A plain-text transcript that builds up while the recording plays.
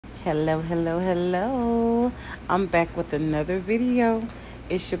Hello. I'm back with another video.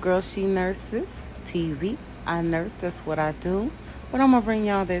 It's your girl, She Nurses TV. I nurse, that's what I do. But I'm gonna bring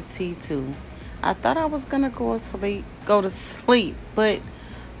y'all that tea too. I thought I was gonna go to sleep, but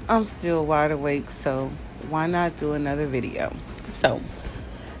I'm still wide awake, so why not do another video? So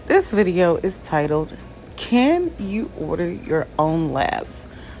this video is titled, Can You Order Your Own Labs?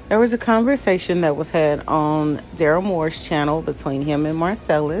 There was a conversation that was had on Daryl Moore's channel between him and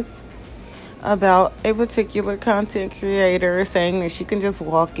Marcellus about a particular content creator saying that she can just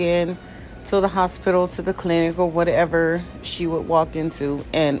walk in to the hospital, to the clinic, or whatever she would walk into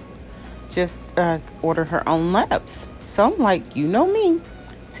and just order her own labs. So I'm like, you know me,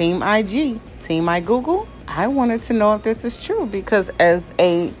 Team IG, Team iGoogle. I wanted to know if this is true because as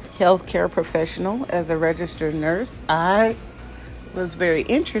a healthcare professional, as a registered nurse, I was very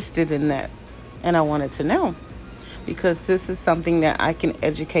interested in that, and I wanted to know because this is something that I can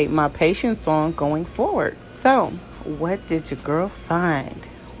educate my patients on going forward. So what did your girl find?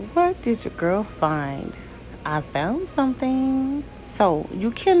 I found something. So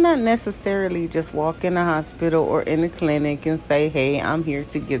you cannot necessarily just walk in a hospital or in a clinic and say, hey, I'm here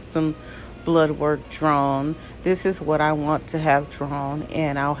to get some blood work drawn. This is what I want to have drawn,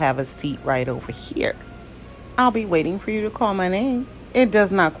 and I'll have a seat right over here. I'll be waiting for you to call my name. It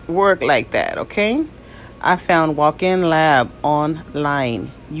does not work like that, okay? I found walk-in lab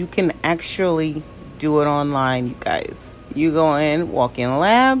online. You can actually do it online, you guys. You go in, walk-in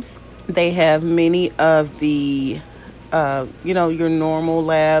labs. They have many of the, your normal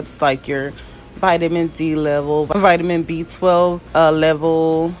labs, like your vitamin D level, vitamin B12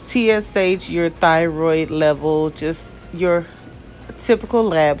 level, TSH, your thyroid level, just your typical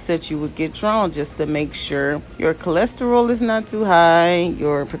labs that you would get drawn just to make sure your cholesterol is not too high,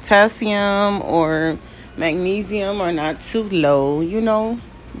 your potassium or magnesium are not too low,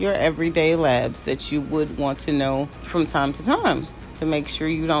 your everyday labs that you would want to know from time to time to make sure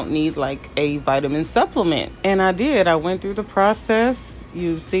you don't need like a vitamin supplement. And I went through the process.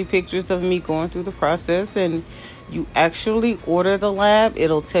 You see pictures of me going through the process, and you actually order the lab.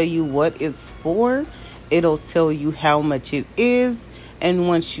 It'll tell you what it's for. It'll tell you how much it is. And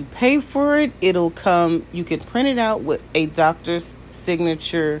once you pay for it, it'll come, you can print it out with a doctor's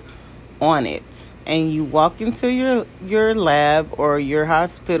signature on it. And you walk into your lab or your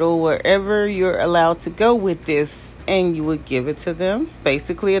hospital, wherever you're allowed to go with this, and you would give it to them.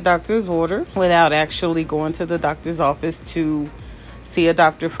 Basically a doctor's order without actually going to the doctor's office to see a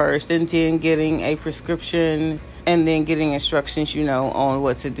doctor first and then getting a prescription and then getting instructions, on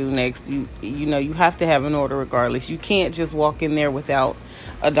what to do next. You have to have an order regardless. You can't just walk in there without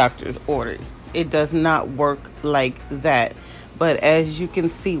a doctor's order. It does not work like that. But as you can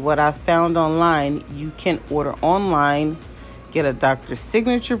see, what I found online, you can order online, get a doctor's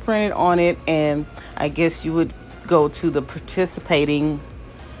signature printed on it, and I guess you would go to the participating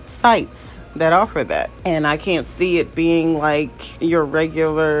sites that offer that. And I can't see it being like your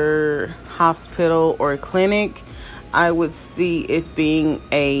regular hospital or clinic. I would see it being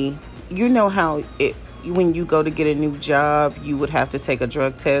how when you go to get a new job, you would have to take a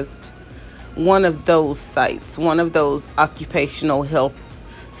drug test. One of those sites, one of those occupational health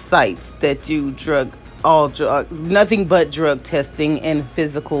sites that do nothing but drug testing and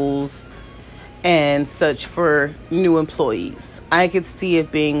physicals and such for new employees. I could see it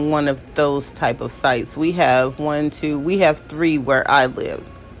being one of those type of sites. We have 3 where I live.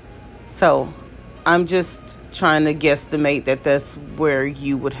 So I'm just trying to guesstimate that that's where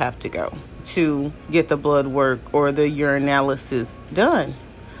you would have to go to get the blood work or the urinalysis done.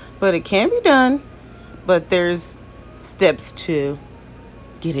 But it can be done, but there's steps to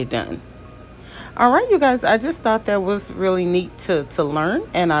get it done. All right, you guys, I just thought that was really neat to learn,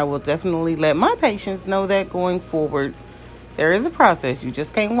 and I will definitely let my patients know that going forward. There is a process. You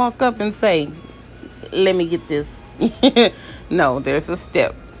just can't walk up and say, let me get this. No, there's a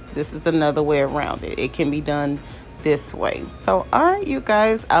step. This is another way around it. It can be done this way. So, all right, you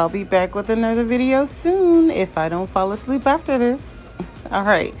guys, I'll be back with another video soon if I don't fall asleep after this. All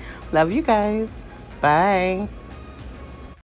right. Love you guys. Bye.